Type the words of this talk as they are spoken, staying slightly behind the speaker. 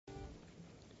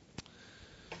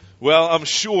Well, I'm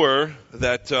sure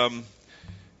that,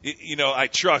 I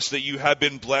trust that you have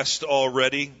been blessed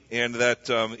already and that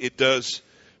it does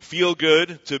feel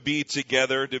good to be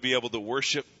together, to be able to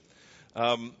worship.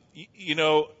 Um, y- you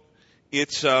know,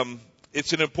 it's an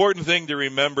important thing to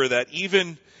remember that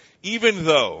even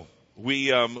though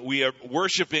we are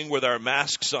worshiping with our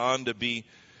masks on to be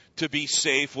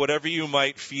safe, whatever you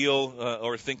might feel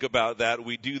or think about that,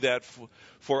 we do that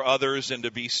for others and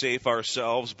to be safe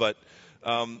ourselves. But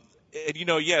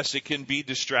yes, it can be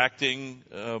distracting,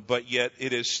 but yet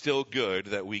it is still good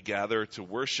that we gather to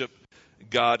worship.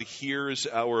 God hears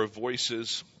our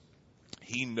voices.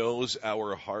 He knows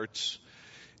our hearts.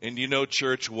 And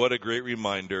church, what a great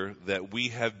reminder that we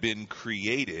have been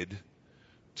created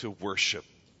to worship.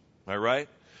 Am I right?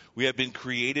 We have been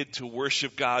created to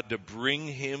worship God, to bring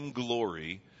Him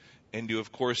glory, and to,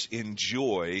 of course,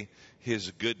 enjoy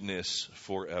His goodness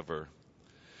forever.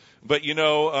 But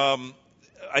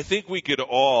I think we could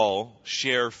all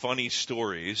share funny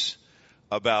stories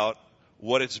about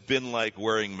what it's been like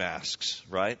wearing masks,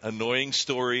 right? Annoying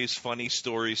stories, funny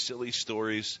stories, silly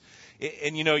stories.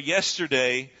 And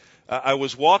yesterday I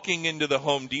was walking into the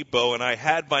Home Depot and I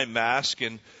had my mask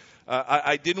and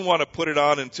I didn't want to put it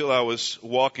on until I was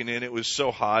walking in. It was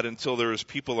so hot until there was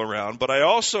people around. But I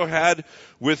also had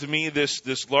with me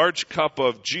this large cup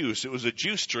of juice. It was a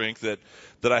juice drink that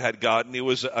I had gotten. It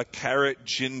was a carrot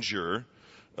ginger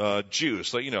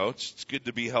juice. Like, it's good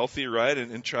to be healthy, right?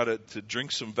 And try to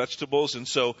drink some vegetables. And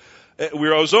so I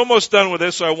was almost done with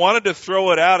this. So I wanted to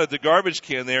throw it out at the garbage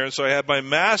can there. And so I had my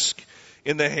mask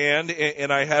in the hand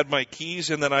and I had my keys,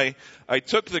 and then I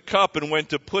took the cup and went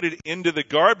to put it into the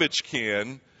garbage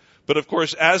can. But of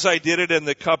course, as I did it and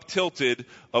the cup tilted,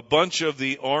 a bunch of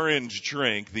the orange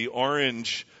drink, the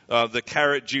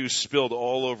carrot juice spilled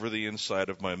all over the inside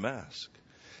of my mask.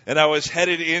 And I was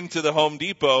headed into the Home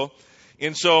Depot,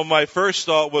 and so my first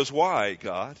thought was, why,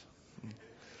 God?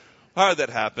 How did that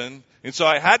happen? And so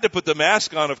I had to put the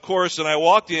mask on, of course, and I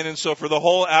walked in, and so for the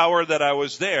whole hour that I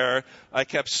was there, I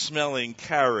kept smelling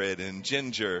carrot and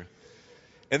ginger.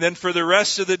 And then for the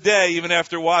rest of the day, even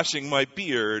after washing, my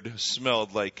beard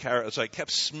smelled like carrot. So I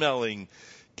kept smelling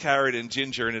carrot and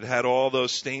ginger, and it had all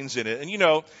those stains in it.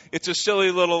 And it's a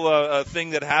silly little thing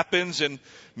that happens, and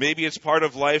maybe it's part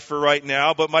of life for right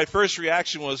now. But my first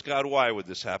reaction was, God, why would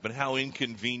this happen? How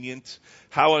inconvenient,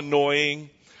 how annoying.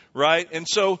 Right? And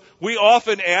so we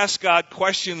often ask God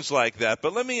questions like that.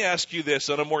 But let me ask you this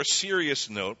on a more serious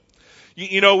note.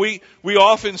 We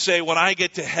often say, when I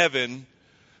get to heaven,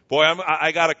 boy,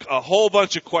 I got a whole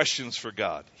bunch of questions for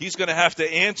God. He's going to have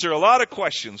to answer a lot of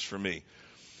questions for me.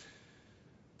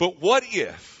 But what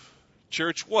if,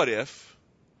 church, what if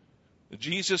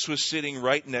Jesus was sitting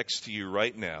right next to you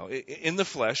right now in the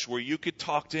flesh where you could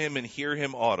talk to Him and hear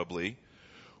Him audibly?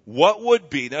 What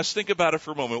would be, now let's think about it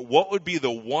for a moment, what would be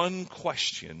the one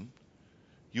question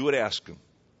you would ask Him?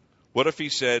 What if He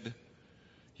said,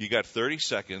 you got 30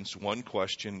 seconds, one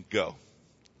question, go.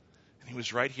 And He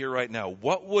was right here, right now.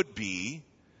 What would be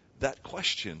that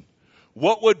question?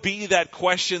 What would be that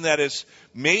question that has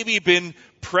maybe been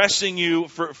pressing you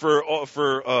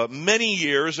for many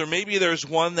years, or maybe there's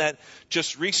one that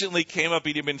just recently came up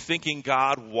and you've been thinking,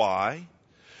 God, why?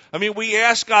 I mean, we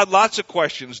ask God lots of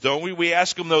questions, don't we? We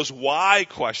ask Him those why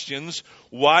questions.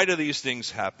 Why do these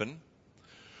things happen?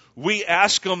 We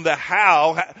ask Him the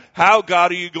how. How,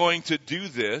 God, are you going to do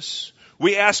this?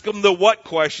 We ask Him the what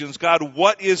questions. God,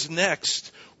 what is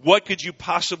next? What could you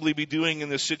possibly be doing in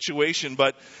this situation?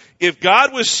 But if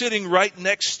God was sitting right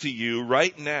next to you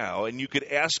right now and you could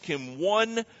ask Him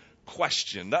one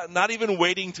question, not even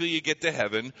waiting till you get to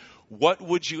heaven, what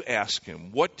would you ask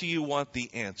Him? What do you want the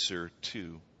answer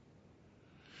to?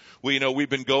 Well, we've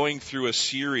been going through a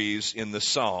series in the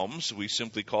Psalms. We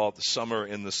simply call it the Summer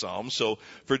in the Psalms. So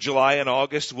for July and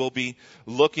August, we'll be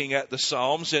looking at the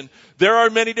Psalms. And there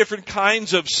are many different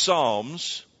kinds of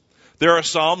Psalms. There are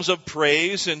Psalms of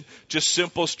praise and just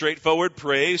simple, straightforward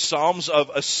praise. Psalms of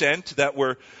ascent that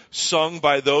were sung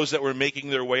by those that were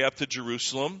making their way up to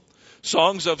Jerusalem.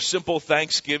 Songs of simple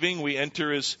thanksgiving. We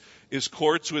enter His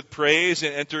courts with praise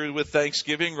and enter with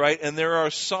thanksgiving, right? And there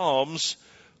are Psalms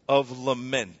of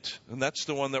lament. And that's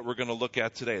the one that we're going to look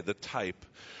at today, the type.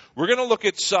 We're going to look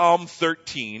at Psalm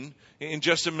 13. In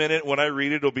just a minute, when I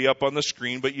read it, it'll be up on the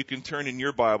screen, but you can turn in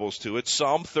your Bibles to it.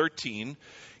 Psalm 13.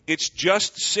 It's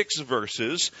just 6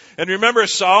 verses. And remember,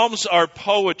 Psalms are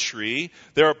poetry.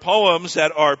 There are poems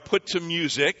that are put to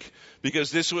music,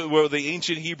 because this was the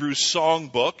ancient Hebrew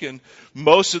songbook, and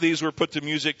most of these were put to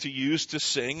music to use to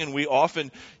sing, and we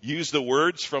often use the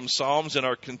words from Psalms in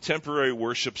our contemporary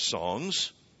worship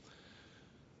songs.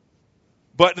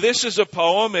 But this is a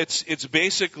poem. It's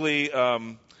basically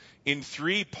in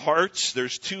 3 parts.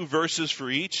 There's 2 verses for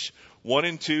each, 1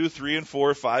 and 2, 3 and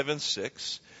 4, 5 and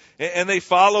 6. And they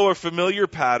follow a familiar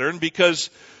pattern because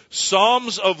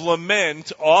Psalms of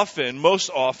lament most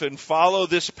often follow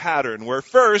this pattern where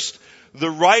first the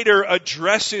writer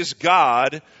addresses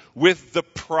God with the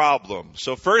problem.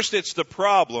 So first it's the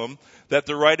problem that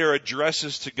the writer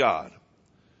addresses to God.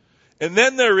 And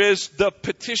then there is the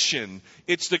petition.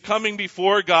 It's the coming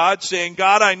before God saying,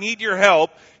 God, I need your help.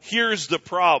 Here's the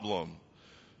problem.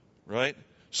 Right?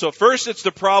 So first it's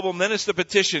the problem, then it's the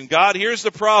petition. God, here's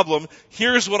the problem.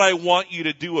 Here's what I want you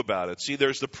to do about it. See,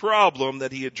 there's the problem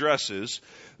that he addresses.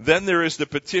 Then there is the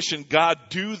petition. God,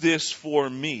 do this for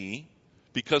me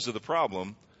because of the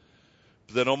problem.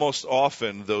 But then almost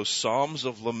often those psalms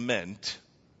of lament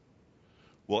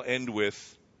will end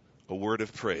with a word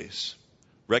of praise.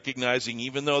 Recognizing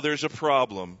even though there's a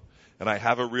problem and I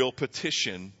have a real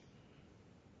petition,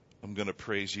 I'm going to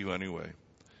praise you anyway.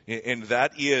 And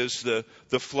that is the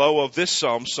flow of this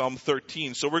psalm, Psalm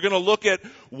 13. So we're going to look at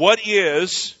what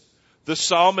is the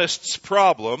psalmist's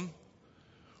problem,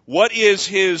 what is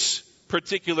his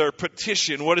particular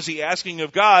petition, what is he asking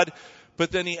of God,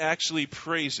 but then he actually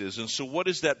praises. And so what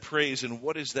is that praise and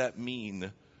what does that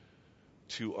mean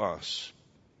to us?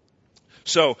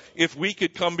 So if we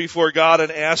could come before God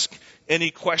and ask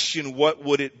any question, what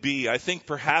would it be? I think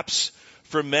perhaps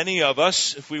for many of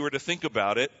us, if we were to think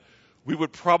about it, we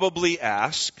would probably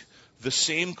ask the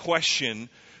same question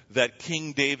that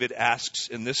King David asks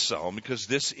in this psalm, because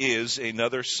this is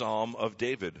another psalm of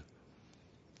David.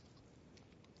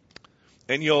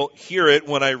 And you'll hear it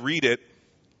when I read it.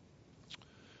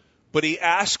 But he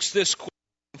asks this question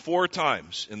 4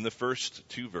 times in the first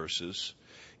 2 verses.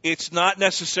 It's not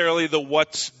necessarily the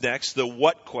what's next, the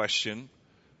what question.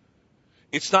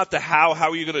 It's not the how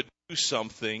are you going to do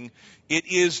something. It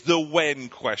is the when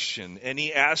question. And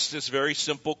he asks this very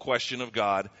simple question of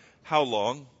God, how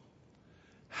long?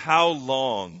 How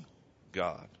long,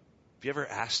 God? Have you ever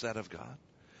asked that of God?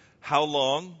 How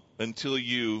long until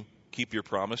you keep your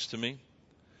promise to me?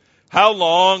 How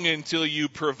long until you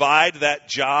provide that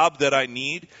job that I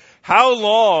need? How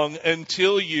long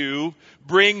until you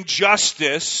bring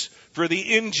justice for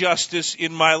the injustice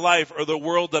in my life or the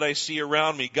world that I see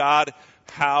around me? God,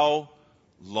 how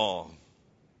long?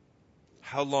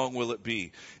 How long will it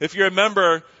be? If you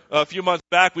remember, a few months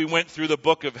back, we went through the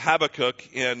book of Habakkuk,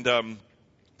 and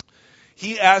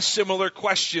he asked similar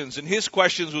questions. And his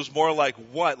questions was more like,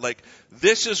 what? Like,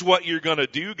 this is what you're going to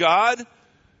do, God?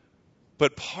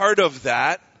 But part of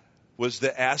that was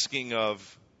the asking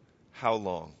of, how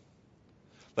long?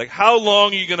 Like, how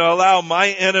long are you going to allow my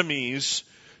enemies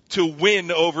to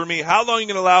win over me? How long are you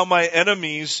going to allow my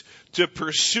enemies to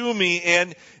pursue me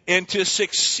and to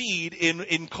succeed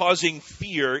in causing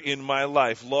fear in my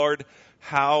life? Lord,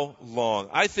 how long?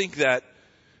 I think that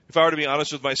if I were to be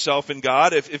honest with myself and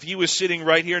God, if he was sitting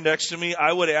right here next to me,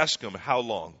 I would ask him, how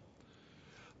long?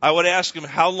 I would ask him,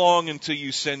 how long until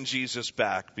you send Jesus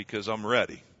back? Because I'm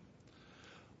ready.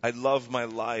 I love my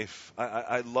life.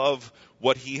 I love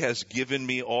what he has given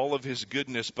me, all of his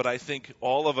goodness. But I think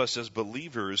all of us as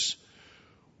believers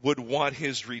would want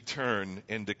his return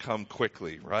and to come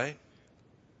quickly, right?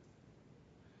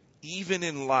 Even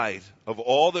in light of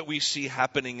all that we see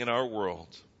happening in our world.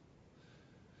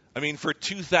 I mean, for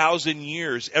 2,000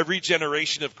 years, every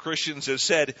generation of Christians has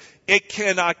said, it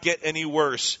cannot get any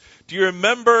worse. Do you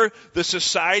remember the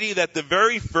society that the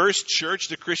very first church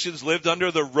the Christians lived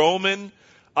under, the Roman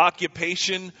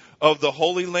occupation of the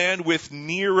Holy Land with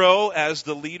Nero as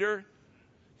the leader?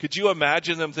 Could you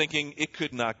imagine them thinking it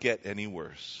could not get any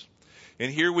worse?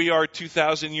 And here we are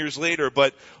 2,000 years later,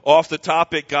 but off the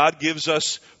topic, God gives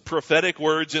us prophetic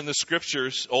words in the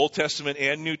scriptures, Old Testament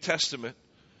and New Testament.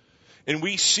 And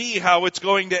we see how it's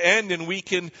going to end, and we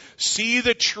can see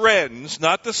the trends,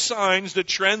 not the signs, the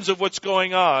trends of what's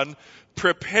going on,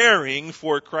 preparing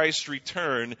for Christ's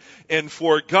return and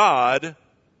for God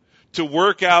to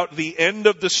work out the end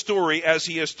of the story as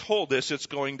he has told us it's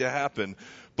going to happen.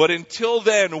 But until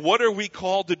then, what are we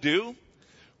called to do?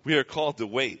 We are called to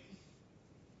wait.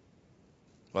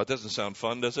 Well, it doesn't sound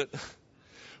fun, does it?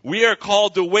 We are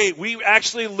called to wait. We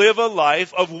actually live a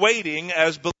life of waiting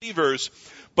as believers.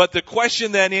 But the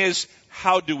question then is,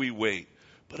 how do we wait?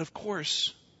 But of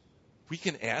course, we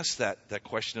can ask that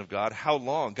question of God, how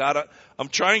long? God, I'm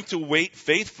trying to wait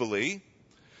faithfully.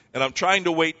 And I'm trying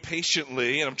to wait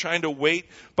patiently, and I'm trying to wait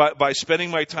by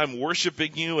spending my time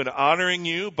worshiping you and honoring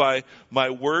you by my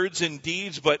words and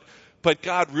deeds. But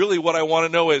God, really what I want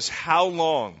to know is how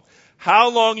long?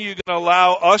 How long are you going to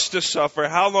allow us to suffer?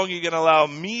 How long are you going to allow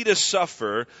me to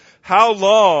suffer? How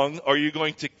long are you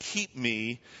going to keep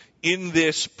me in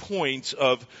this point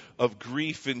of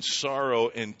grief and sorrow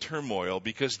and turmoil?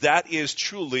 Because that is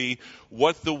truly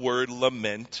what the word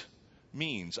lament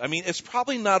means. I mean, it's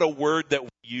probably not a word that we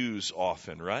use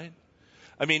often, right?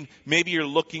 I mean, maybe you're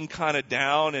looking kind of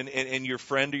down and your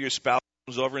friend or your spouse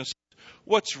comes over and says,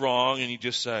 "What's wrong?" And you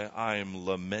just say, "I am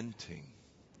lamenting."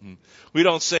 We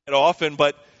don't say it often,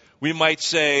 but we might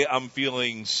say, "I'm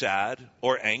feeling sad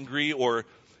or angry or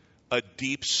a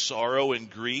deep sorrow and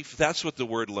grief." That's what the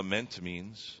word lament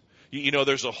means. You know,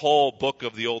 there's a whole book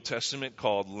of the Old Testament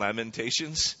called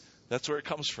Lamentations. That's where it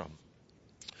comes from.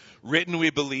 Written, we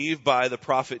believe, by the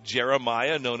prophet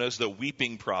Jeremiah, known as the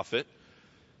weeping prophet.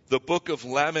 The book of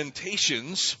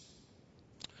Lamentations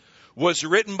was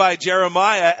written by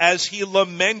Jeremiah as he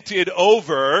lamented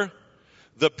over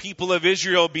the people of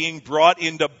Israel being brought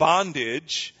into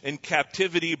bondage and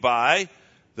captivity by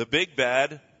the big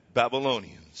bad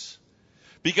Babylonians.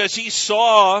 Because he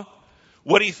saw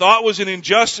what he thought was an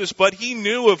injustice, but he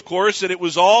knew, of course, that it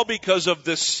was all because of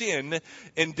the sin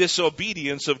and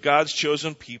disobedience of God's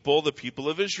chosen people, the people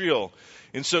of Israel.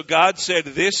 And so God said,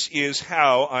 "This is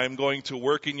how I'm going to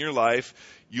work in your life.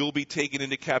 You'll be taken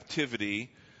into captivity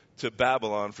to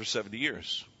Babylon for 70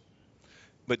 years.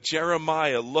 But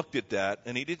Jeremiah looked at that,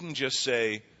 and he didn't just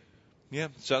say, "Yeah,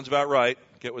 sounds about right.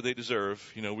 Get what they deserve.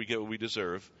 You know, we get what we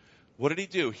deserve." What did he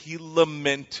do? He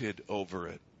lamented over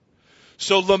it.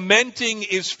 So lamenting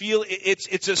is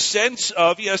it's a sense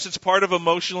of, yes, it's part of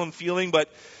emotional and feeling,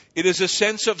 but it is a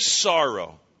sense of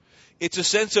sorrow. It's a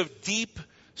sense of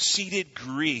deep-seated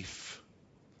grief.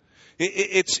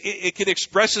 It can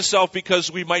express itself because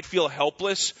we might feel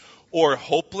helpless or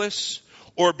hopeless,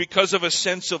 or because of a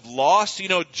sense of loss. You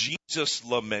know, Jesus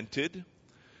lamented.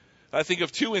 I think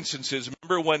of two instances.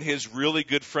 Remember when his really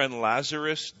good friend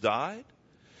Lazarus died?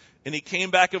 And he came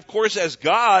back, of course, as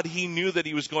God. He knew that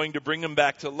he was going to bring him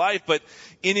back to life. But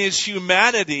in his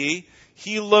humanity,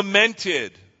 he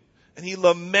lamented. And he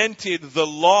lamented the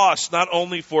loss, not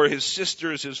only for his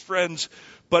sisters, his friends,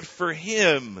 but for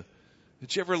him.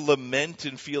 Did you ever lament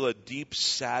and feel a deep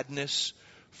sadness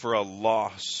for a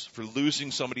loss, for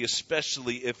losing somebody,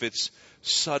 especially if it's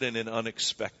sudden and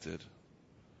unexpected?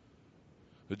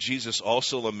 But Jesus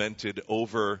also lamented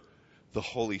over the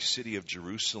holy city of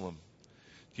Jerusalem.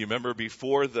 Do you remember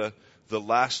before the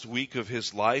last week of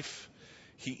his life,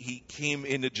 he came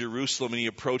into Jerusalem and he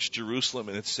approached Jerusalem,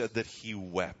 and it said that he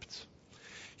wept.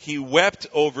 He wept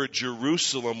over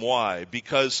Jerusalem. Why?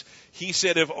 Because he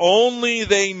said, if only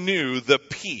they knew the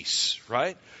peace,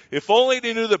 right? If only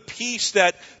they knew the peace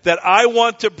that I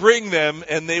want to bring them,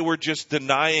 and they were just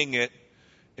denying it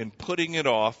and putting it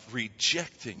off,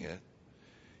 rejecting it.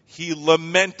 He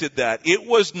lamented that. It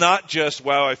was not just,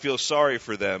 wow, I feel sorry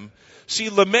for them. See,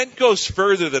 lament goes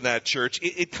further than that, church.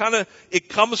 It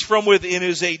comes from within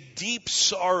as a deep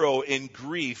sorrow and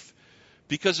grief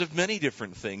because of many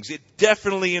different things. It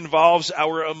definitely involves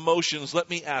our emotions. Let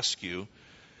me ask you,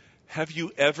 have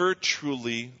you ever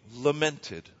truly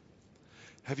lamented?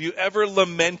 Have you ever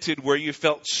lamented where you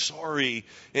felt sorry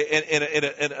and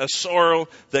a sorrow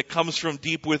that comes from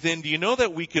deep within? Do you know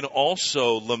that we can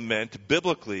also lament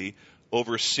biblically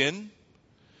over sin?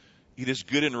 It is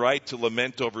good and right to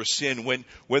lament over sin.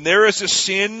 When there is a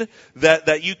sin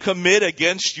that you commit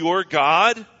against your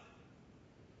God,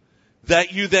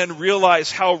 that you then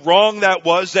realize how wrong that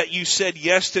was, that you said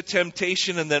yes to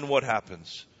temptation, and then what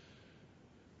happens?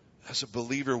 As a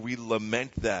believer, we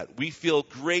lament that. We feel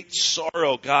great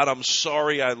sorrow. God, I'm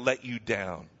sorry I let you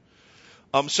down.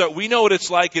 So we know what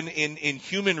it's like in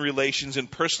human relations, in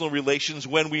personal relations,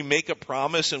 when we make a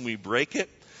promise and we break it,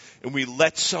 and we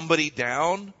let somebody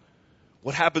down.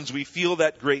 What happens? We feel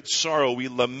that great sorrow. We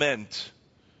lament.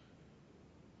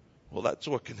 Well, that's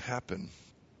what can happen.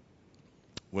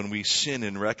 When we sin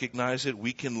and recognize it,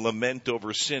 we can lament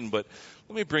over sin. But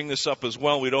let me bring this up as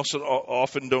well. We also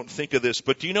often don't think of this.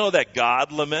 But do you know that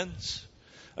God laments?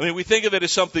 I mean, we think of it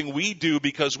as something we do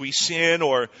because we sin,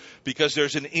 or because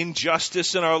there's an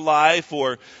injustice in our life,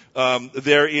 or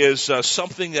there is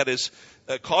something that is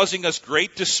causing us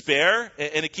great despair.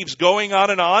 And it keeps going on,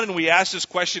 and we ask this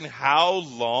question, how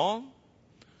long?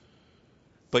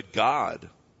 But God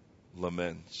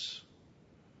laments.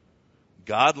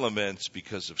 God laments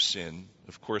because of sin.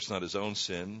 Of course, not his own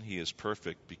sin. He is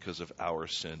perfect because of our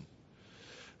sin.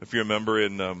 If you remember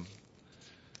in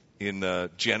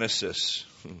Genesis,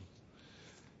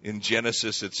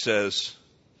 it says,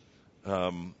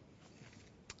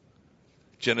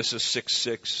 Genesis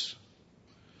 6:6,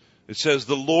 it says,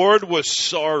 the Lord was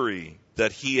sorry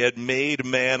that he had made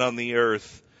man on the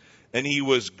earth, and he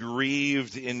was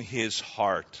grieved in his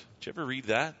heart. Did you ever read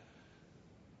that?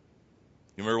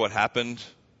 You remember what happened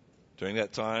during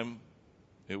that time?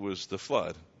 It was the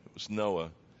flood. It was Noah.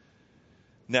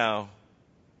 Now,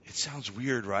 it sounds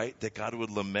weird, right? That God would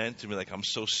lament and be like, I'm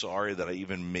so sorry that I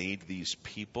even made these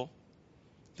people,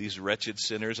 these wretched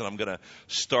sinners, and I'm going to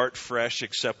start fresh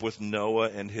except with Noah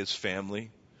and his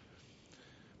family.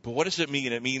 But what does it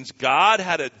mean? It means God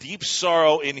had a deep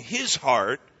sorrow in his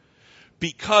heart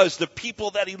because the people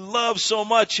that he loves so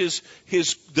much,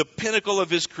 the pinnacle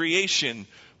of his creation,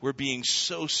 were being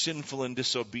so sinful and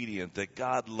disobedient that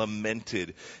God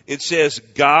lamented. It says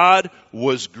God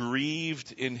was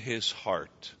grieved in his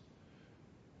heart.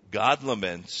 God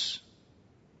laments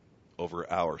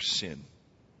over our sin.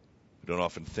 We don't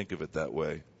often think of it that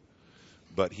way,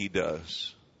 but he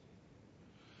does.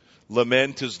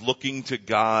 Lament is looking to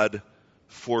God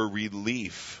for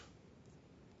relief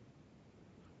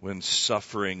when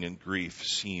suffering and grief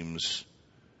seems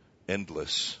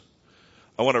endless.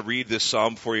 I want to read this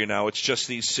psalm for you now. It's just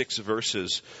these 6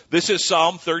 verses. This is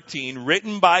Psalm 13,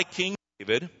 written by King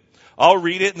David. I'll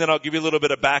read it and then I'll give you a little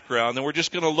bit of background. And we're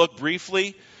just going to look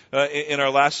briefly in our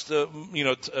last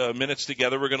minutes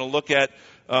together. We're going to look at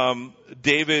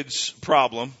David's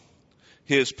problem,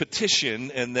 his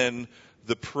petition, and then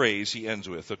the praise he ends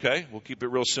with, okay? We'll keep it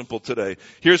real simple today.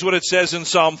 Here's what it says in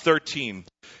Psalm 13.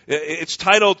 It's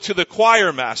titled To the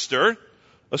Choir Master,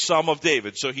 a Psalm of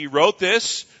David. So he wrote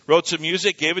some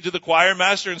music, gave it to the choir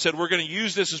master, and said, we're going to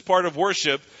use this as part of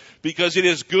worship because it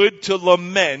is good to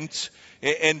lament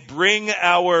and bring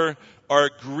our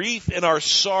grief and our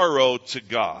sorrow to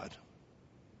God.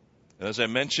 And as I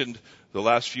mentioned the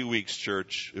last few weeks,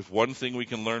 church, if one thing we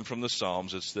can learn from the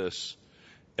Psalms, it's this.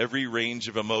 Every range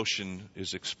of emotion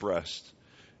is expressed.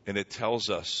 And it tells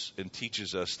us and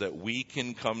teaches us that we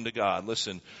can come to God.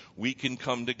 Listen, we can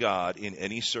come to God in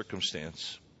any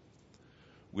circumstance,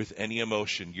 with any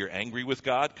emotion. You're angry with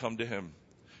God, come to him.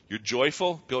 You're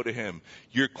joyful, go to him.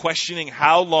 You're questioning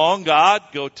how long, God,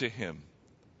 go to him.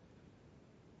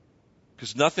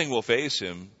 Because nothing will faze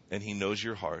him, and he knows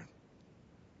your heart.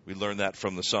 We learn that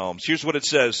from the Psalms. Here's what it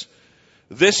says.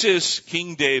 This is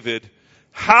King David.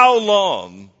 How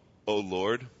long, O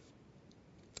Lord,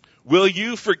 will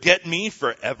you forget me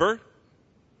forever?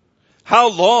 How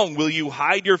long will you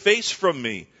hide your face from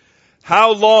me?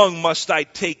 How long must I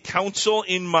take counsel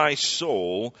in my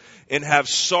soul and have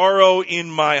sorrow in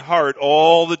my heart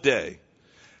all the day?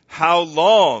 How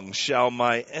long shall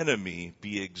my enemy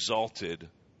be exalted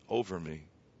over me?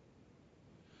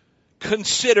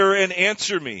 Consider and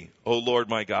answer me, O Lord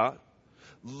my God.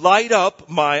 Light up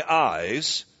my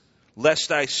eyes,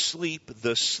 lest I sleep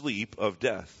the sleep of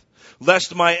death.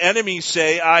 Lest my enemies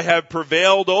say, I have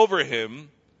prevailed over him.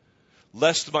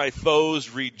 Lest my foes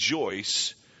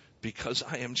rejoice because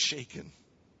I am shaken.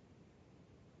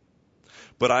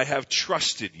 But I have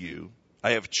trusted you.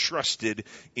 I have trusted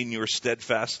in your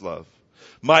steadfast love.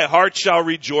 My heart shall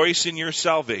rejoice in your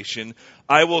salvation.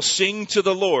 I will sing to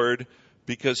the Lord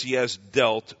because he has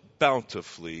dealt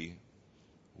bountifully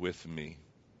with me.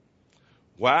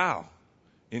 Wow.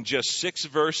 In just 6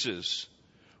 verses.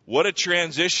 What a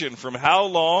transition from how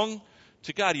long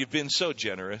to God, you've been so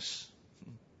generous.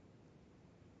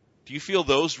 Do you feel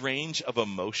those range of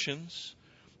emotions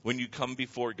when you come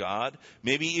before God?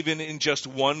 Maybe even in just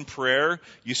one prayer,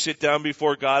 you sit down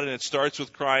before God and it starts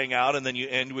with crying out and then you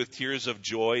end with tears of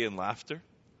joy and laughter.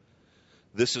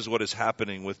 This is what is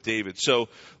happening with David. So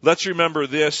let's remember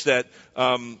this, that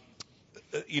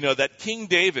King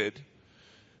David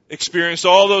experienced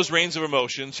all those range of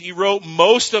emotions. He wrote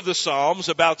most of the Psalms,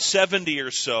 about 70 or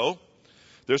so.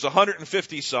 There's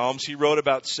 150 Psalms. He wrote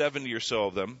about 70 or so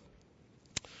of them.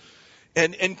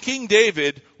 And King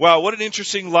David, wow, what an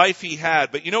interesting life he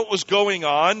had. But you know what was going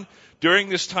on during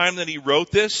this time that he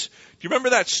wrote this? Do you remember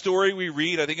that story we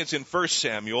read? I think it's in 1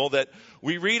 Samuel, that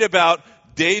we read about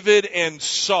David and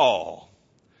Saul.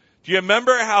 Do you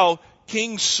remember how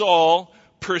King Saul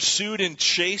pursued and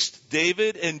chased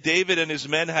David, and David and his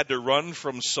men had to run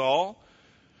from Saul?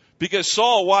 Because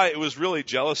Saul, why? It was really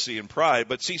jealousy and pride.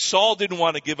 But see, Saul didn't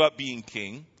want to give up being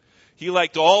king. He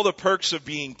liked all the perks of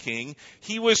being king.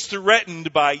 He was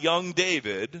threatened by young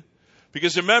David.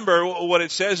 Because remember, what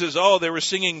it says is, they were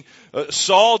singing,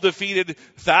 Saul defeated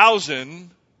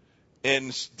 1,000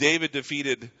 and David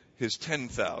defeated his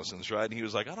 10,000s, right? And he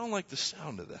was like, I don't like the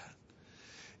sound of that.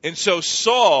 And so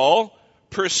Saul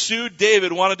pursued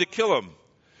David, wanted to kill him.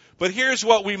 But here's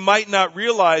what we might not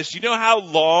realize. You know how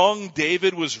long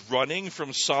David was running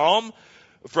from Saul?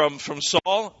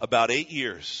 About 8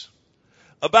 years.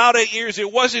 About 8 years.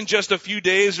 It wasn't just a few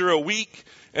days or a week.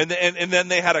 and then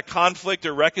they had a conflict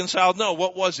or reconciled. No,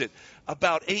 what was it?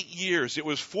 About 8 years. It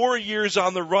was 4 years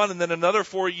on the run and then another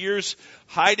 4 years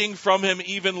hiding from him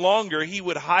even longer. He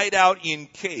would hide out in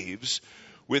caves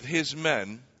with his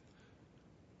men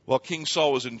while King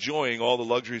Saul was enjoying all the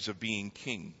luxuries of being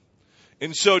king.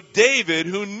 And so David,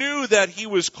 who knew that he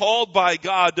was called by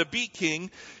God to be king,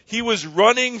 he was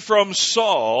running from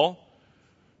Saul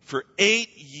for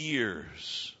 8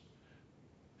 years.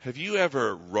 Have you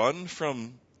ever run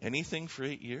from anything for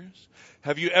 8 years?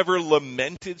 Have you ever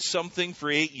lamented something for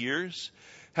 8 years?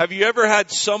 Have you ever had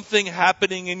something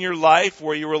happening in your life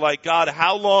where you were like, God,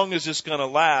 how long is this going to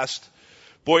last?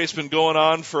 Boy, it's been going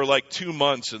on for like 2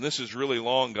 months, and this is really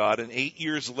long, God. And 8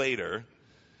 years later,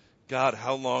 God,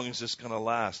 how long is this going to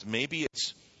last? Maybe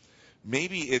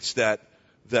it's that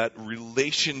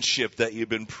relationship that you've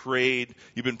been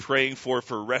praying for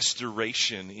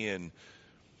restoration in.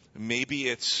 Maybe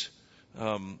it's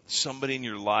somebody in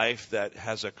your life that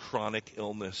has a chronic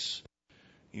illness.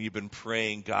 And you've been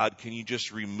praying, God, can you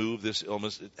just remove this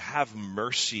illness? Have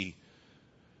mercy,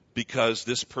 because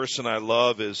this person I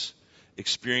love is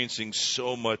experiencing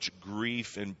so much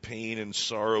grief and pain and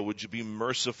sorrow. Would you be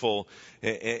merciful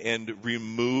and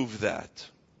remove that?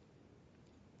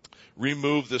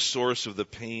 Remove the source of the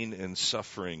pain and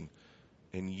suffering.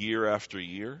 And year after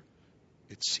year,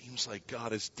 it seems like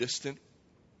God is distant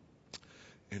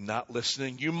and not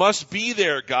listening. You must be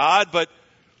there, God,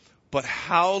 but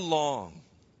how long?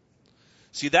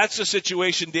 See, that's the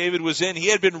situation David was in. He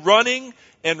had been running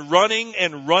and running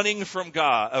and running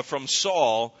from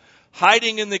Saul,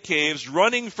 hiding in the caves,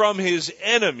 running from his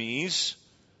enemies.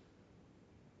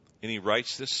 And he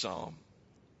writes this psalm,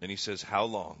 and he says, how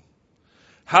long?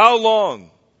 How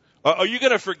long? Are you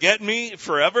going to forget me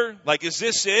forever? Like, is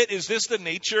this it? Is this the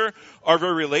nature of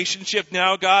our relationship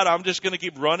now, God? I'm just going to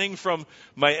keep running from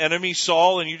my enemy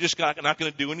Saul, and you're just not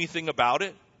going to do anything about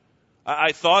it?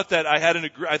 I thought that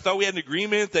I thought we had an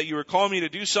agreement that you were calling me to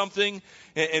do something,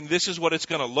 and this is what it's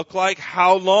going to look like.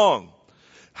 How long?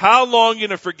 How long are you going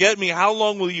to forget me? How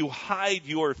long will you hide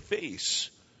your face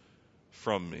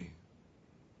from me?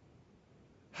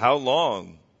 How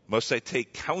long must I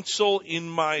take counsel in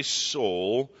my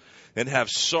soul and have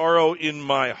sorrow in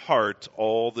my heart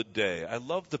all the day? I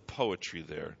love the poetry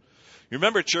there. You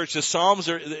remember, church, the Psalms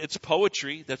it's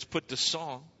poetry that's put to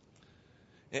song.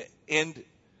 And,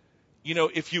 you know,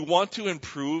 if you want to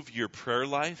improve your prayer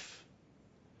life,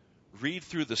 read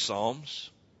through the Psalms.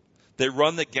 They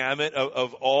run the gamut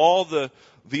of all the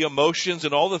emotions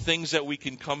and all the things that we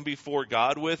can come before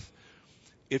God with.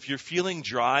 If you're feeling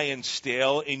dry and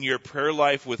stale in your prayer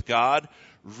life with God,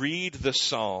 read the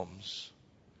Psalms.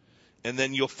 And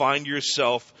then you'll find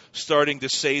yourself starting to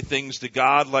say things to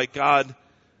God like, God,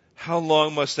 how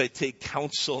long must I take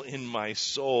counsel in my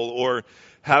soul or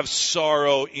have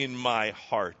sorrow in my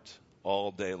heart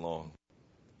all day long?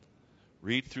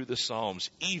 Read through the Psalms,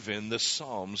 even the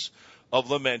Psalms of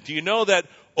lament. Do you know that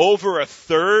over a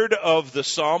third of the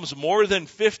Psalms, more than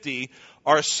 50,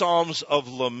 are Psalms of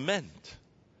lament?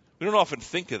 We don't often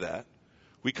think of that.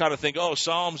 We kind of think, oh,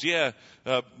 Psalms,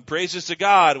 praises to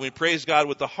God. And we praise God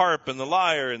with the harp and the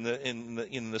lyre and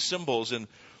the cymbals. And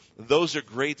those are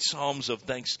great Psalms of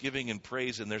thanksgiving and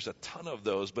praise. And there's a ton of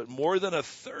those. But more than a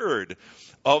third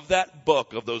of that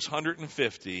book, of those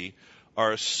 150,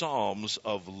 are Psalms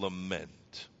of lament.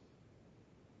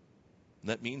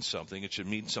 And that means something. It should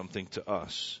mean something to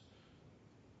us.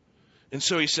 And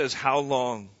so he says, how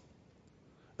long?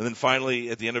 And then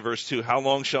finally, at the end of verse 2, how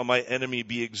long shall my enemy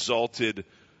be exalted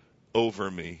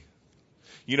over me?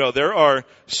 You know, there are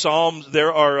psalms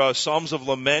of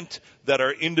lament that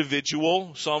are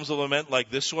individual, psalms of lament like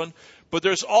this one. But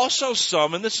there's also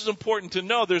some, and this is important to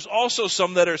know, there's also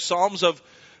some that are psalms of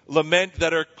lament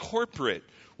that are corporate,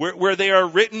 where they are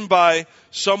written by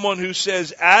someone who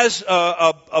says, as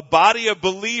a body of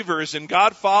believers and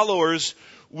God followers,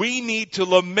 we need to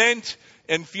lament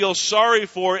and feel sorry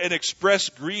for and express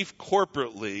grief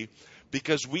corporately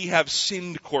because we have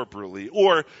sinned corporately,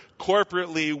 or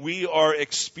corporately we are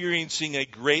experiencing a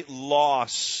great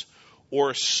loss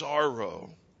or sorrow.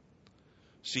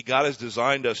 See, God has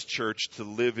designed us, church, to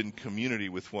live in community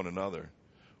with one another.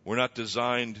 We're not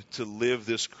designed to live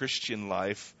this Christian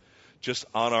life just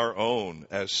on our own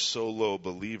as solo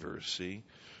believers, see?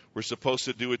 We're supposed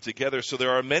to do it together. So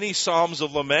there are many psalms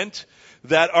of lament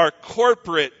that are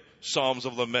corporate psalms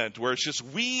of lament, where it's just,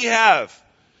 we have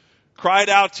cried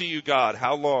out to you, God,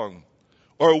 how long?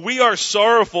 Or we are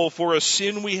sorrowful for a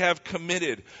sin we have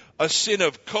committed, a sin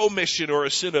of commission or a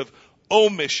sin of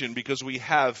omission because we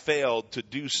have failed to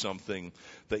do something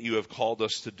that you have called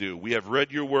us to do. We have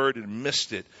read your word and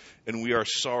missed it, and we are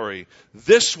sorry.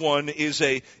 This one is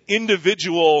a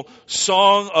individual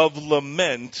song of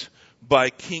lament by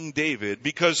King David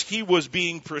because he was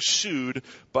being pursued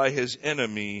by his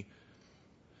enemy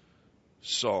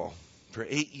Saul. For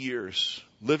 8 years,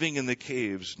 living in the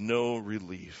caves, no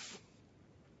relief.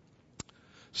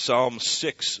 Psalm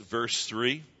 6, verse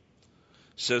 3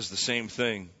 says the same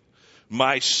thing.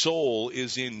 My soul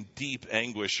is in deep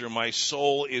anguish, or my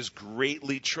soul is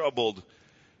greatly troubled.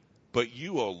 But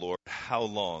you, O Lord, how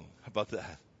long? How about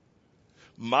that?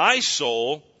 My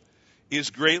soul is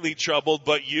greatly troubled,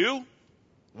 but you?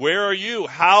 Where are you?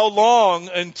 How long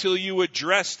until you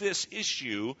address this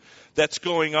issue that's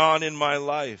going on in my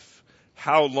life?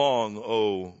 How long,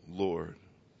 O Lord?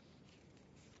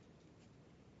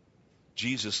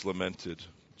 Jesus lamented.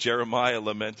 Jeremiah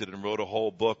lamented and wrote a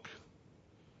whole book.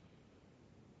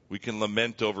 We can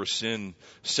lament over sin.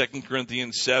 2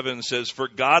 Corinthians 7 says, for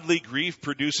godly grief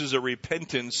produces a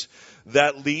repentance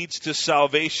that leads to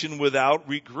salvation without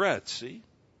regret. See?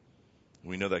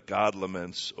 We know that God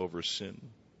laments over sin.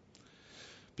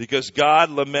 Because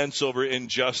God laments over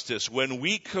injustice. When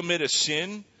we commit a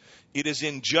sin, it is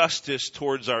injustice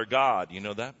towards our God. You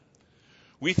know that?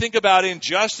 We think about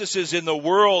injustices in the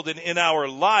world and in our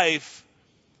life,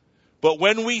 but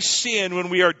when we sin, when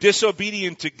we are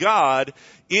disobedient to God,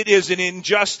 it is an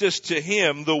injustice to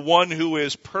Him, the one who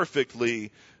is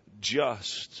perfectly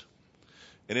just.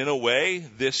 And in a way,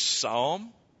 this psalm,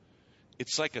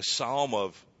 it's like a psalm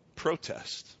of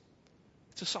protest.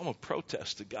 It's a psalm of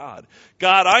protest to God.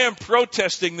 God, I am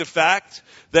protesting the fact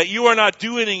that you are not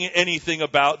doing anything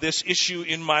about this issue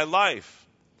in my life.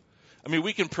 I mean,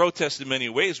 we can protest in many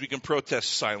ways. We can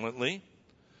protest silently.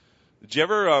 Did you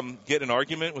ever get an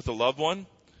argument with a loved one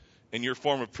and your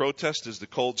form of protest is the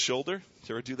cold shoulder? Did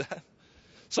you ever do that?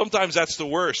 Sometimes that's the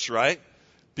worst, right?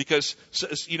 Because,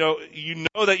 you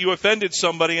know that you offended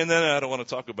somebody and then I don't want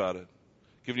to talk about it.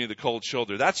 Giving you the cold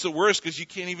shoulder. That's the worst because you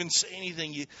can't even say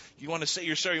anything. You want to say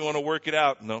you're sorry. You want to work it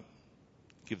out. No.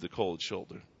 Give the cold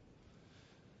shoulder.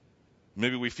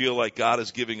 Maybe we feel like God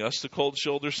is giving us the cold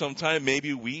shoulder sometime.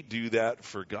 Maybe we do that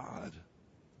for God.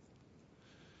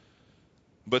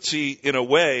 But see, in a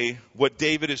way, what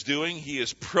David is doing, he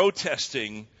is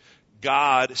protesting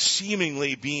God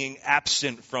seemingly being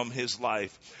absent from his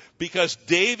life. Because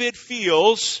David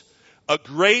feels a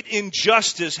great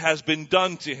injustice has been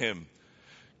done to him.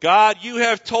 God, you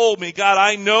have told me, God,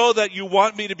 I know that you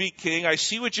want me to be king. I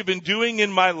see what you've been doing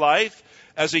in my life.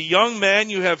 As a young man,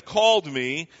 you have called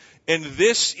me. And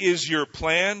this is your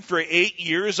plan. For 8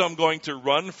 years, I'm going to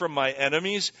run from my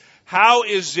enemies. How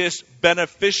is this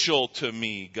beneficial to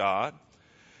me, God?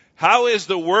 How is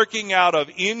the working out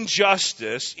of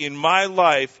injustice in my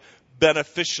life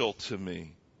beneficial to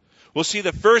me? Well, see,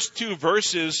 the first 2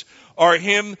 verses are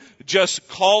him just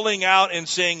calling out and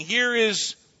saying, here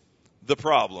is the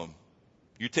problem.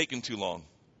 You're taking too long.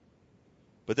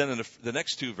 But then in the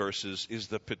next 2 verses is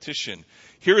the petition.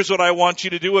 Here's what I want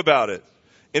you to do about it.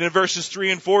 And in verses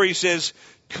 3 and 4, he says,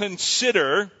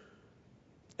 consider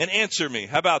and answer me.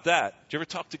 How about that? Did you ever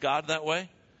talk to God that way?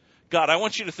 God, I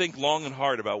want you to think long and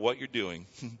hard about what you're doing.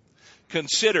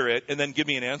 Consider it and then give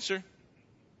me an answer.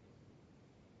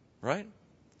 Right?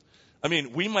 I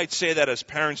mean, we might say that as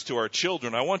parents to our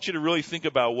children. I want you to really think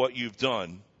about what you've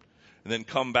done and then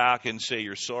come back and say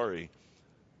you're sorry.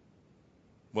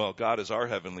 Well, God is our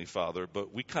Heavenly Father,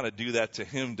 but we kind of do that to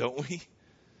Him, don't we?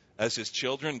 As His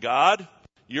children. God,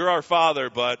 you're our Father,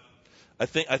 but I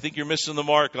think you're missing the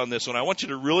mark on this one. I want you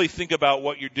to really think about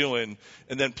what you're doing,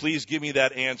 and then please give me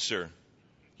that answer.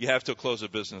 You have to close a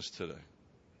business today.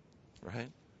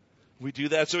 Right? We do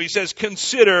that. So he says,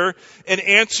 consider and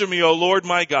answer me, O Lord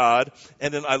my God.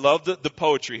 And then I love the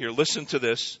poetry here. Listen to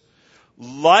this.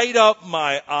 Light up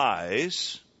my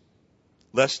eyes,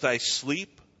 lest I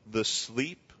sleep the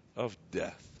sleep of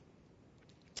death.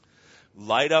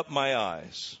 Light up my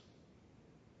eyes,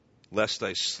 lest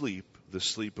I sleep the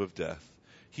sleep of death.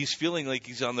 He's feeling like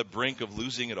he's on the brink of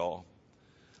losing it all.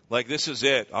 Like, this is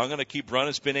it. I'm going to keep running.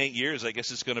 It's been 8 years. I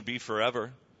guess it's going to be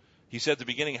forever. He said at the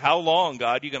beginning, how long,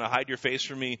 God, are you going to hide your face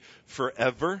from me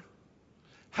forever?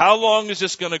 How long is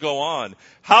this going to go on?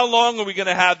 How long are we going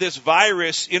to have this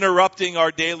virus interrupting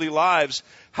our daily lives?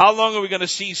 How long are we going to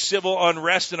see civil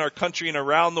unrest in our country and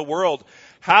around the world?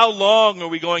 How long are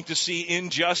we going to see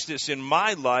injustice in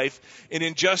my life and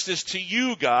injustice to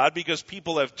you, God, because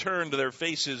people have turned their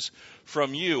faces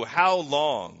from you? How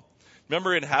long?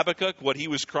 Remember in Habakkuk what he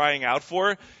was crying out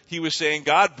for? He was saying,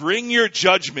 God, bring your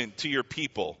judgment to your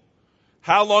people.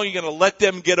 How long are you going to let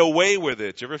them get away with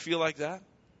it? Do you ever feel like that?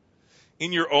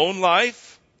 in your own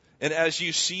life, and as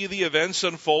you see the events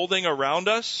unfolding around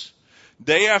us,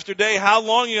 day after day, how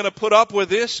long are you going to put up with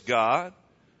this, God?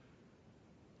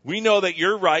 We know that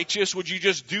you're righteous. Would you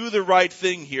just do the right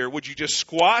thing here? Would you just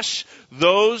squash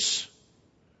those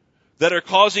that are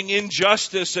causing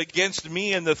injustice against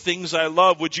me and the things I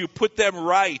love? Would you put them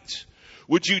right?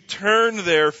 Would you turn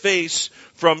their face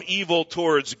from evil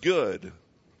towards good?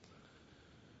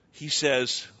 He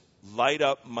says, light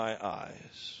up my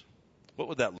eyes. What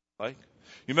would that look like?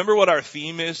 You remember what our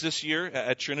theme is this year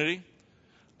at Trinity?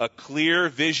 A clear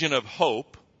vision of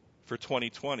hope for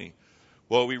 2020.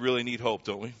 Well, we really need hope,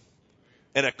 don't we?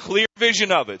 And a clear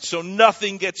vision of it, so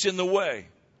nothing gets in the way.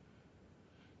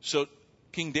 So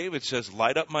King David says,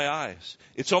 light up my eyes.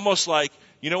 It's almost like,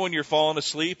 you know when you're falling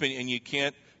asleep and you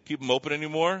can't keep them open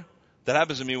anymore? That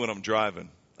happens to me when I'm driving.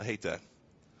 I hate that.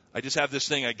 I just have this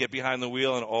thing, I get behind the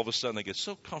wheel and all of a sudden I get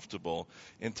so comfortable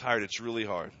and tired, it's really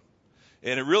hard.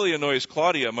 And it really annoys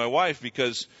Claudia, my wife,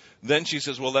 because then she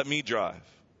says, well, let me drive.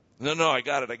 No, I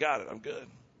got it, I'm good.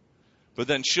 But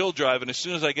then she'll drive, and as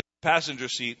soon as I get in the passenger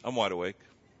seat, I'm wide awake.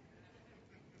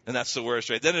 And that's the worst,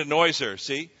 right? Then it annoys her,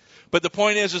 see? But the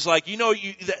point is like,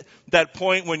 that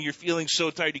point when you're feeling so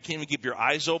tired you can't even keep your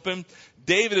eyes open.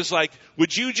 David is like,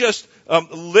 would you just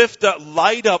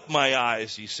light up my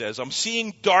eyes, he says. I'm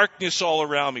seeing darkness all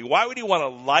around me. Why would he want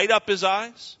to light up his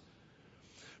eyes?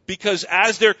 Because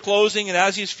as they're closing and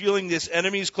as he's feeling this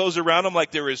enemies close around him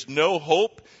like there is no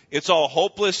hope, it's all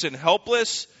hopeless and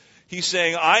helpless, he's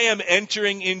saying, I am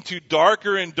entering into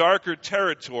darker and darker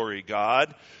territory,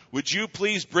 God. Would you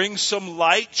please bring some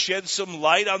light, shed some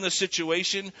light on the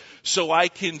situation so I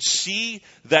can see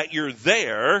that you're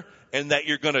there and that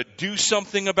you're going to do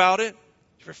something about it?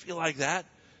 You ever feel like that?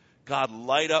 God,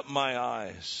 light up my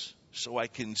eyes so I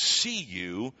can see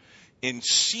you and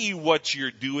see what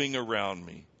you're doing around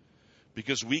me.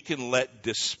 Because we can let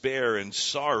despair and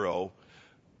sorrow,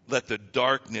 let the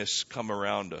darkness come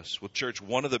around us. Well, church,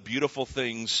 one of the beautiful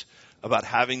things about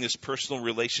having this personal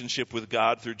relationship with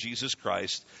God through Jesus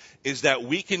Christ is that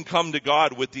we can come to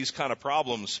God with these kind of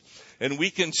problems. And we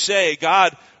can say,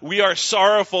 God, we are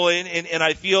sorrowful and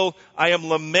I feel I am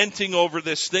lamenting over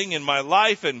this thing in my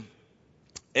life and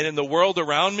in the world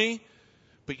around me.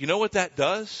 But you know what that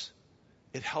does?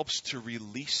 It helps to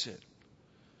release it.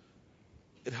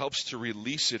 It helps to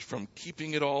release it from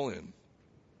keeping it all in.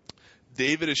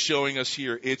 David is showing us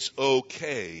here it's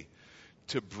okay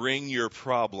to bring your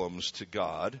problems to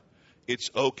God.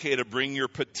 It's okay to bring your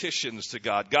petitions to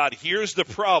God. God, here's the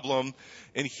problem,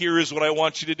 and here is what I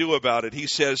want you to do about it. He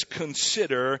says,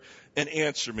 consider and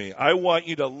answer me. I want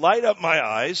you to light up my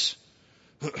eyes.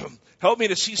 Help me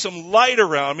to see some light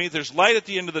around me. There's light at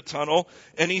the end of the tunnel.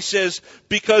 And he says,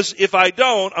 because if I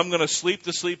don't, I'm going to sleep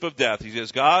the sleep of death. He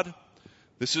says, God,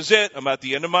 this is it. I'm at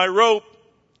the end of my rope.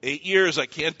 8 years. I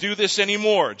can't do this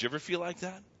anymore. Do you ever feel like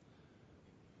that?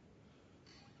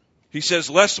 He says,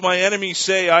 lest my enemies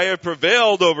say I have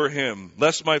prevailed over him,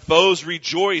 lest my foes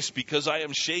rejoice because I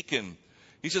am shaken.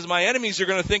 He says, my enemies are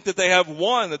going to think that they have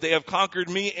won, that they have conquered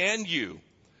me and you.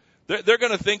 They're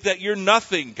going to think that you're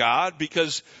nothing, God,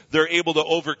 because they're able to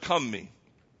overcome me.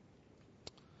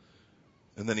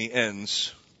 And then he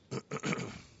ends.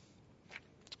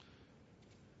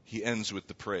 He ends with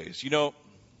the praise. We'll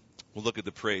look at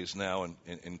the praise now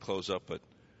and close up, but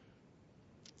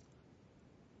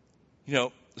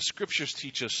the scriptures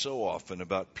teach us so often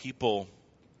about people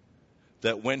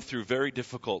that went through very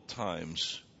difficult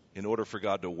times in order for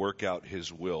God to work out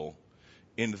his will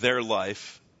in their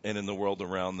life and in the world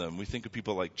around them. We think of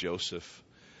people like Joseph.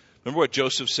 Remember what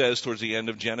Joseph says towards the end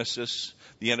of Genesis,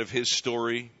 the end of his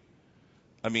story?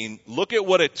 I mean, look at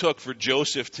what it took for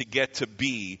Joseph to get to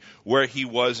be where he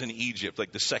was in Egypt,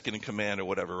 like the second in command or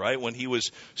whatever, right? When he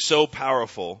was so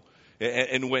powerful.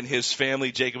 And when his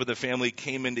family, Jacob and the family,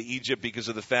 came into Egypt because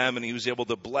of the famine, he was able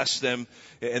to bless them.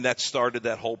 And that started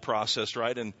that whole process,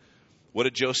 right? And what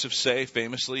did Joseph say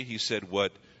famously? He said,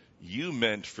 what you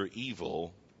meant for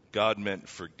evil, God meant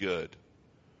for good.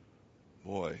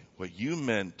 Boy, what you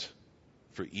meant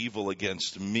for evil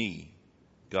against me,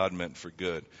 God meant for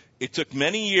good. It took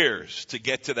many years to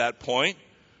get to that point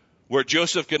where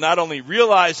Joseph could not only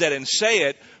realize that and say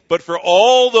it, but for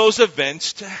all those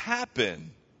events to happen.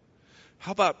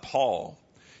 How about Paul?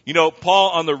 Paul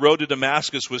on the road to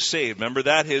Damascus was saved. Remember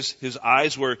that? His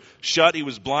eyes were shut. He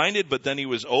was blinded, but then he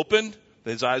was opened.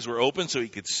 His eyes were open so he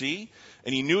could see.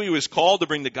 And he knew he was called to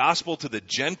bring the gospel to the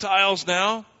Gentiles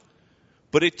now.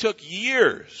 But it took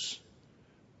years.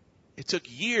 It took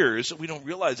years. We don't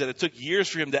realize that. It took years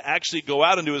for him to actually go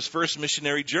out and do his first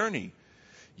missionary journey.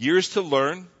 Years to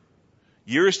learn.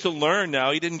 Years to learn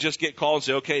now. He didn't just get called and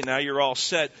say, okay, now you're all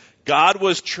set. God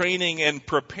was training and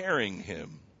preparing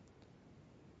him.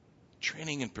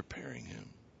 Training and preparing him.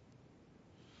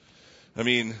 I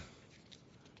mean,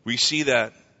 we see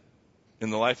that in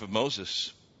the life of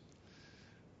Moses.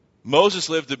 Moses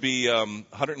lived to be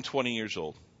 120 years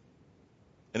old.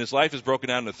 And his life is broken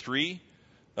down into three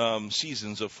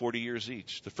seasons of 40 years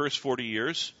each. The first 40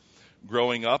 years,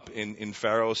 growing up in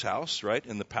Pharaoh's house, right,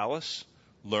 in the palace,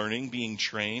 learning, being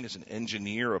trained as an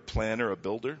engineer, a planner, a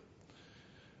builder.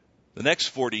 The next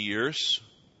 40 years,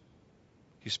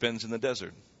 he spends in the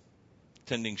desert,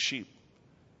 tending sheep.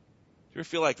 Do you ever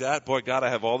feel like that? Boy, God, I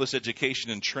have all this education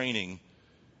and training,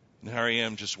 and here I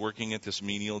am just working at this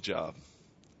menial job.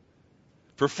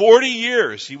 For 40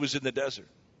 years, he was in the desert.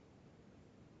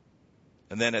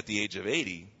 And then at the age of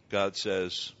 80, God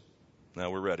says, now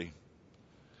we're ready.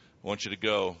 I want you to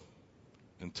go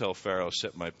and tell Pharaoh,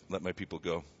 let my people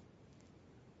go.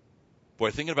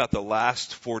 Boy, thinking about the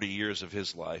last 40 years of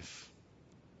his life,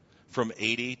 from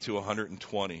 80 to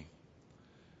 120,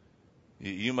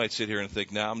 you might sit here and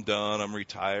think, now I'm done, I'm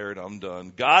retired, I'm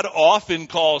done. God often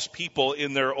calls people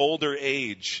in their older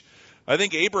age. I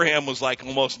think Abraham was like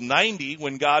almost 90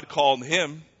 when God called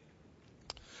him.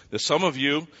 There's some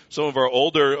of our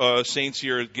older saints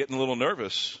here are getting a little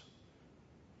nervous.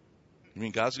 You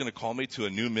mean God's going to call me to a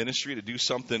new ministry to do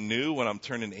something new when I'm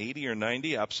turning 80 or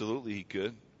 90? Absolutely, he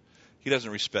could. He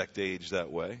doesn't respect age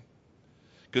that way.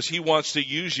 Because he wants to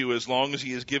use you as long as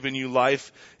he has given you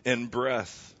life and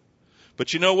breath.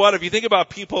 But you know what? If you think about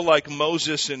people like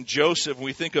Moses and Joseph, and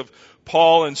we think of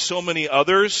Paul and so many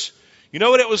others, you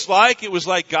know what it was like? It was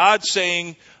like God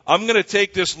saying, I'm going to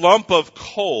take this lump of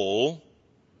coal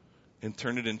and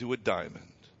turn it into a diamond.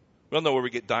 We all know where we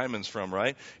get diamonds from,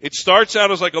 right? It starts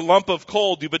out as like a lump of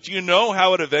coal, but do you know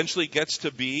how it eventually gets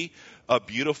to be a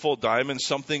beautiful diamond,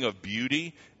 something of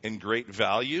beauty and great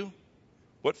value?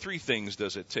 What three things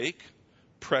does it take?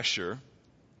 Pressure,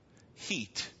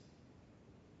 heat,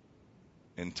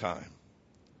 and time.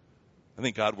 I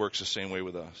think God works the same way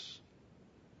with us.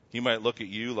 He might look at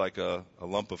you like a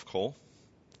lump of coal.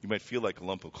 You might feel like a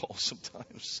lump of coal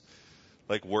sometimes,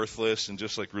 like worthless and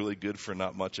just like really good for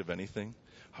not much of anything.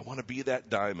 I want to be that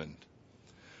diamond.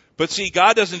 But see,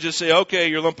 God doesn't just say, okay,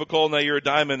 you're a lump of coal, now you're a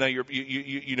diamond, now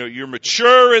you're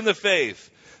mature in the faith.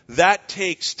 That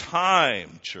takes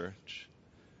time, church.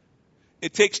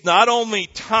 It takes not only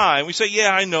time. We say, yeah,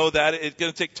 I know that. It's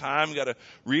going to take time. I've got to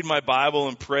read my Bible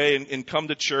and pray and come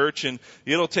to church, and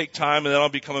it'll take time, and then I'll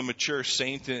become a mature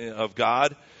saint of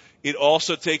God. It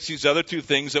also takes these other two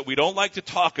things that we don't like to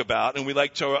talk about and we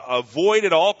like to avoid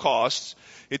at all costs.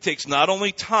 It takes not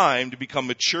only time to become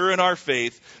mature in our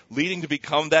faith, leading to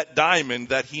become that diamond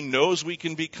that he knows we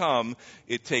can become.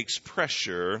 It takes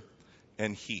pressure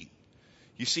and heat.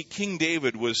 You see, King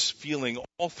David was feeling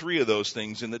all three of those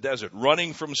things in the desert,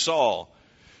 running from Saul.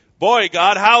 Boy,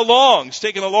 God, how long? It's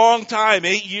taken a long time,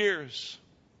 8 years.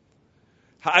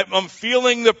 I'm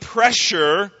feeling the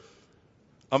pressure.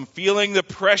 I'm feeling the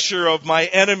pressure of my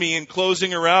enemy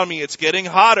enclosing around me. It's getting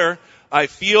hotter. I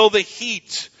feel the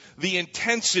heat, the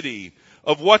intensity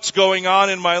of what's going on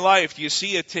in my life. You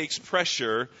see, it takes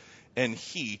pressure and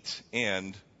heat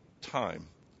and time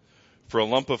for a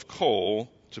lump of coal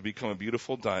to become a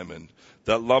beautiful diamond.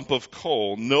 That lump of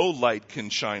coal, no light can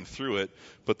shine through it,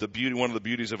 but one of the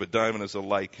beauties of a diamond is the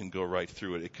light can go right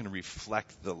through it. It can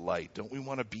reflect the light. Don't we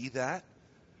want to be that?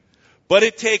 But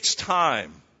it takes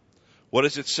time. What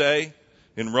does it say?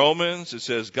 In Romans, it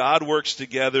says, God works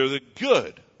together the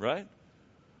good, right?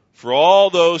 For all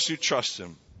those who trust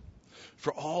him.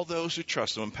 For all those who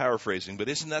trust him. I'm paraphrasing, but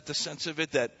isn't that the sense of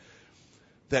it?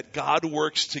 That God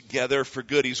works together for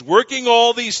good. He's working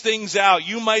all these things out.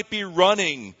 You might be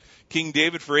running, King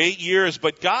David, for 8 years,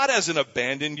 but God hasn't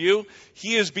abandoned you.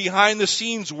 He is behind the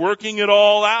scenes working it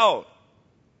all out.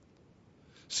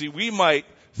 See, we might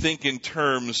think in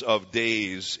terms of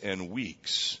days and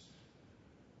weeks.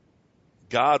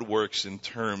 God works in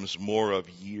terms more of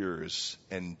years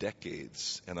and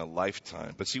decades and a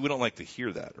lifetime. But see, we don't like to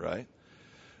hear that, right?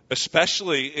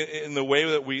 Especially in the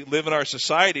way that we live in our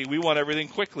society, we want everything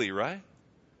quickly, right?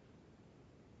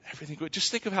 Everything quick.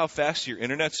 Just think of how fast your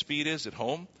internet speed is at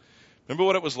home. Remember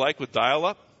what it was like with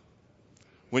dial-up?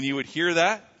 When you would hear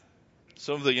that,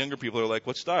 some of the younger people are like,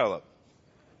 what's dial-up?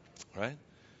 Right?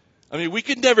 I mean, we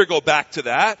could never go back to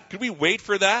that. Could we wait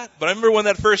for that? But I remember when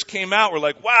that first came out, we're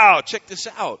like, wow, check this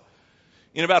out.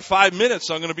 In about 5 minutes,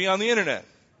 I'm going to be on the internet.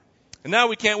 And now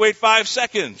we can't wait 5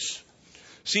 seconds.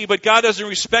 See, but God doesn't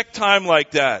respect time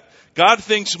like that. God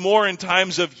thinks more in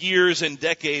times of years and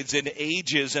decades and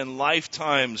ages and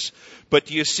lifetimes. But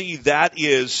do you see, that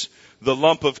is the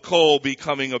lump of coal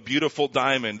becoming a beautiful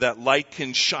diamond that light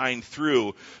can shine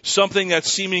through. Something that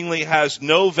seemingly has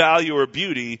no value or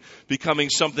beauty becoming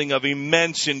something of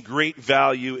immense and great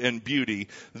value and beauty.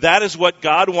 That is what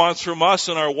God wants from us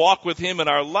in our walk with Him in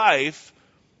our life,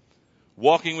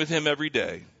 walking with Him every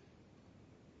day.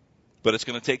 But it's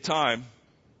going to take time.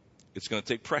 It's going to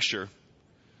take pressure.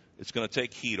 It's going to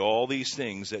take heat, all these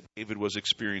things that David was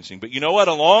experiencing. But you know what?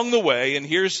 Along the way, and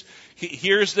here's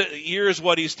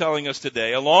what he's telling us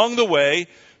today. Along the way,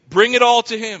 bring it all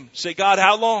to Him. Say, God,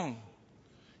 how long?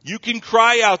 You can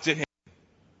cry out to Him.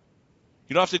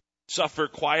 You don't have to suffer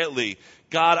quietly.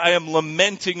 God, I am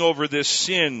lamenting over this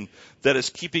sin that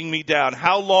is keeping me down.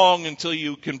 How long until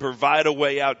you can provide a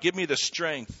way out? Give me the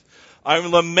strength.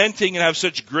 I'm lamenting and have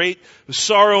such great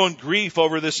sorrow and grief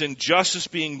over this injustice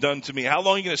being done to me. How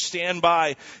long are you going to stand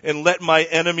by and let my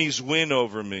enemies win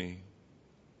over me?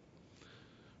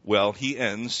 Well, he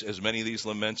ends, as many of these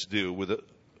laments do, with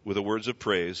the words of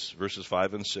praise, verses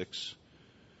 5 and 6.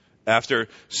 After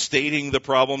stating the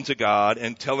problem to God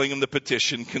and telling Him the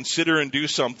petition, consider and do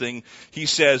something, he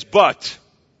says, But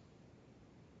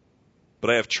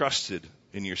I have trusted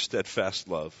in your steadfast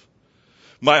love.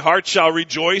 My heart shall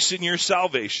rejoice in your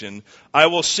salvation. I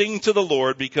will sing to the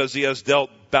Lord because He has dealt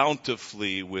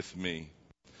bountifully with me.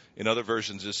 In other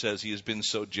versions it says He has been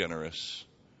so generous.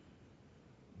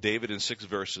 David in 6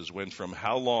 verses went from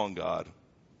how long, God,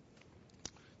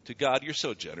 to God, you're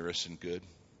so generous and good.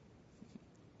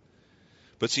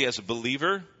 But see, as a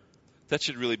believer, that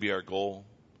should really be our goal.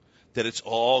 That it's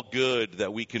all good,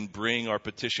 that we can bring our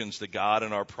petitions to God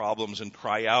and our problems and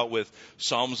cry out with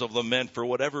psalms of lament for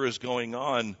whatever is going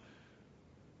on.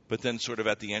 But then sort of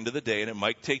at the end of the day, and it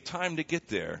might take time to get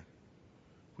there,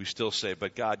 we still say,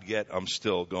 but God, yet I'm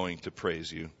still going to praise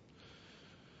you.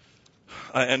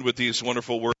 I end with these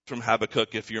wonderful words from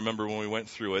Habakkuk, if you remember when we went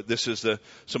through it. This is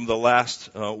some of the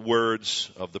last words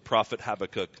of the prophet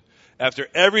Habakkuk. After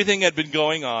everything had been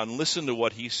going on, listen to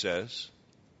what he says.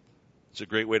 It's a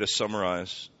great way to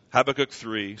summarize. Habakkuk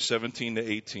 3, 17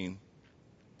 to 18.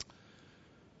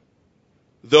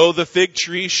 Though the fig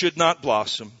tree should not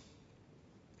blossom,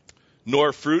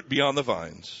 nor fruit be on the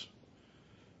vines,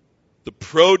 the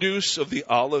produce of the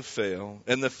olive fail,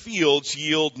 and the fields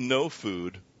yield no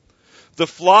food, the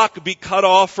flock be cut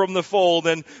off from the fold,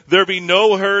 and there be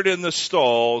no herd in the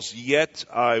stalls, yet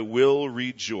I will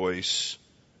rejoice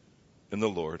in the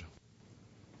Lord.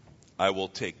 I will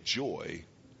take joy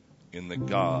in the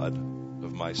God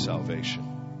of my salvation.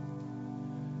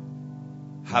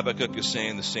 Habakkuk is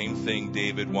saying the same thing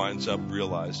David winds up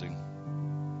realizing.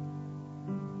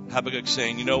 Habakkuk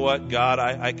saying, you know what, God,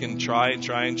 I can try,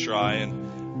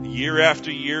 and year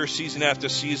after year, season after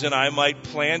season, I might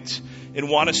plant and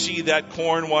want to see that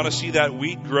corn, want to see that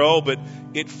wheat grow, but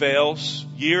it fails.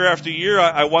 Year after year,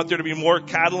 I want there to be more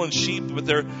cattle and sheep, but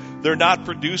they're not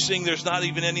producing. There's not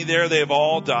even any there. They have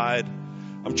all died.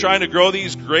 I'm trying to grow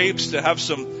these grapes to have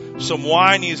some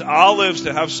wine, these olives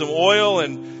to have some oil,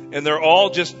 and they're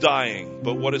all just dying.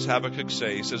 But what does Habakkuk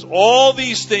say? He says, all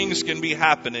these things can be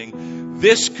happening.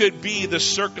 This could be the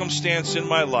circumstance in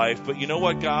my life. But you know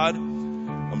what, God?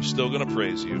 I'm still going to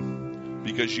praise you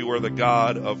because you are the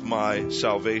God of my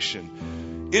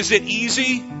salvation. Is it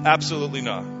easy? Absolutely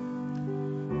not.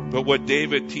 But what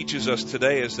David teaches us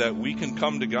today is that we can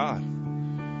come to God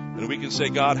and we can say,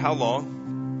 God, how long?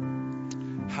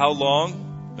 How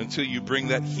long until you bring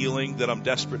that healing that I'm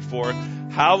desperate for?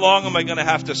 How long am I going to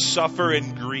have to suffer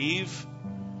and grieve?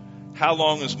 How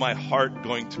long is my heart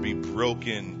going to be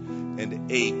broken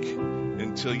and ache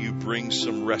until you bring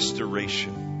some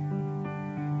restoration?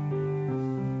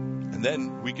 And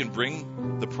then we can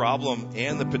bring the problem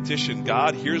and the petition.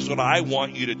 God, here's what I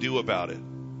want you to do about it.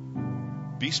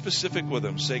 Be specific with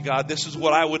Him. Say, God, this is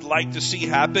what I would like to see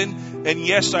happen. And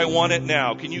yes, I want it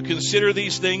now. Can you consider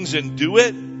these things and do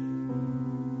it?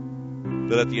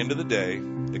 But at the end of the day,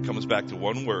 it comes back to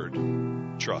one word: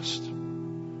 trust.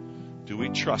 Do we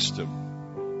trust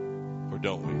Him or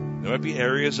don't we? There might be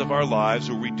areas of our lives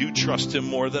where we do trust Him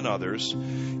more than others.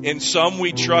 In some,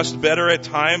 we trust better at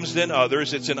times than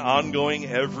others. It's an ongoing,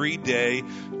 everyday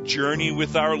journey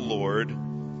with our Lord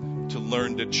to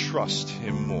learn to trust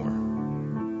Him more.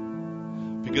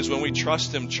 Because when we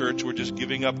trust Him, church, we're just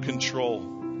giving up control.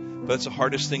 But that's the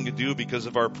hardest thing to do because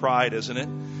of our pride, isn't it?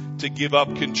 To give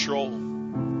up control.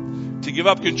 To give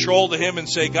up control to Him and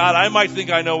say, God, I might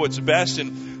think I know what's best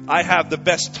and I have the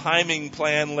best timing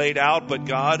plan laid out, but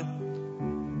God,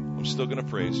 I'm still going to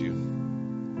praise you.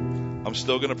 I'm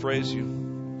still going to praise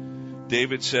you.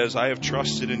 David says, I have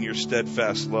trusted in your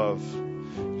steadfast love.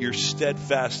 Your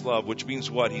steadfast love, which means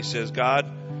what? He says, God,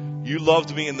 You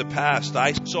loved me in the past.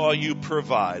 I saw you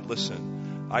provide.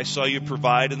 Listen, I saw you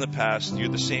provide in the past. You're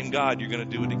the same God. You're going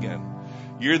to do it again.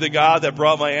 You're the God that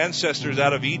brought my ancestors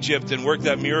out of Egypt and worked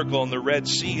that miracle in the Red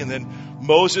Sea. And then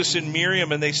Moses and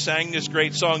Miriam, and they sang this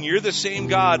great song. You're the same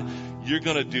God. You're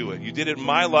going to do it. You did it in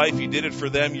my life. You did it for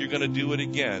them. You're going to do it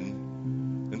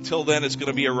again. Until then, it's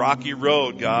going to be a rocky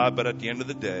road, God. But at the end of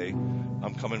the day,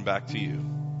 I'm coming back to you.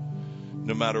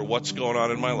 No matter what's going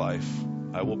on in my life,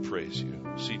 I will praise you.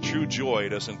 See, true joy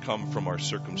doesn't come from our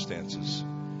circumstances.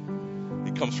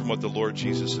 It comes from what the Lord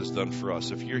Jesus has done for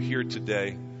us. If you're here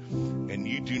today and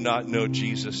you do not know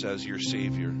Jesus as your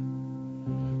Savior,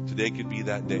 today could be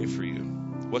that day for you.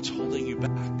 What's holding you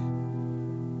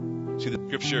back? See, the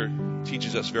Scripture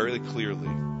teaches us very clearly,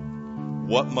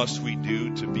 what must we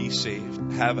do to be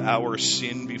saved? Have our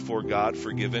sin before God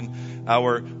forgiven?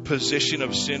 Our position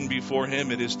of sin before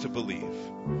Him, it is to believe.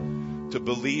 To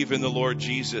believe in the Lord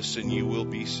Jesus and you will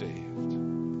be saved.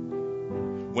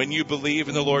 When you believe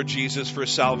in the Lord Jesus for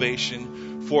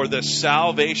salvation, for the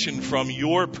salvation from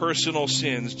your personal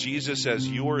sins, Jesus as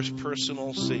your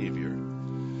personal Savior,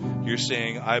 you're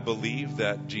saying, I believe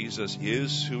that Jesus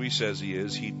is who He says He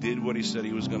is. He did what He said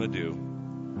He was going to do.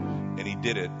 And He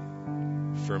did it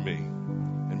for me.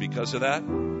 And because of that,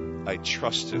 I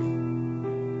trust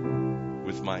Him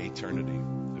with my eternity.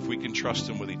 If we can trust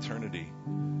Him with eternity,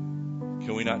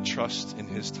 can we not trust in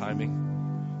His timing?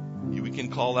 We can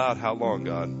call out, how long,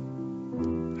 God?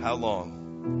 How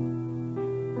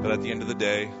long? But at the end of the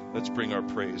day, let's bring our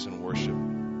praise and worship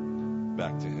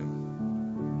back to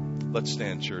Him. Let's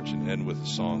stand, church, and end with a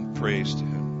song. Praise to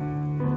Him.